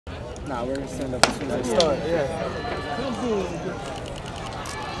Nah, we're gonna stand up as soon as I start. Yeah.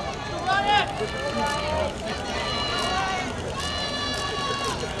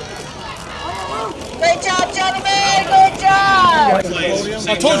 Great job, gentlemen! Great job!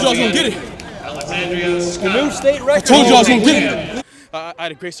 I told you I was gonna get it. The new state record. I told you I was gonna get it. I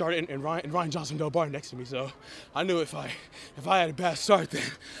had a great start, and Ryan Johnson Del Bar next to me, so I knew if I had a bad start, then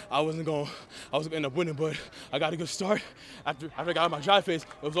I was gonna end up winning. But I got a good start. After I got out my drive phase,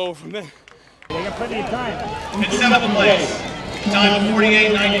 it was over from then. They got plenty of time. In 7th place, time of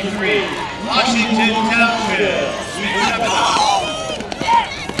 48.93, Washington Township.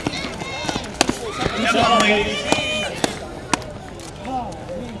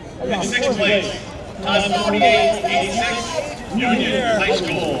 In 6th place, time of 48.86, Union High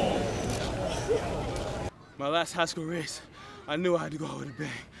School. My last high school race, I knew I had to go out with a bang.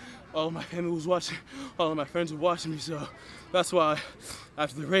 All of my family was watching, all of my friends were watching me, so that's why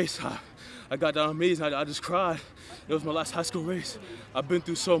after the race, I got down on my knees and I just cried. It was my last high school race. I've been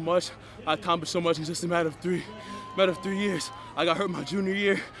through so much. I accomplished so much in just a matter of 3 years. I got hurt my junior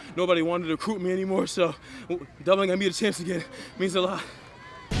year. Nobody wanted to recruit me anymore, so doubling on me the chance again means a lot.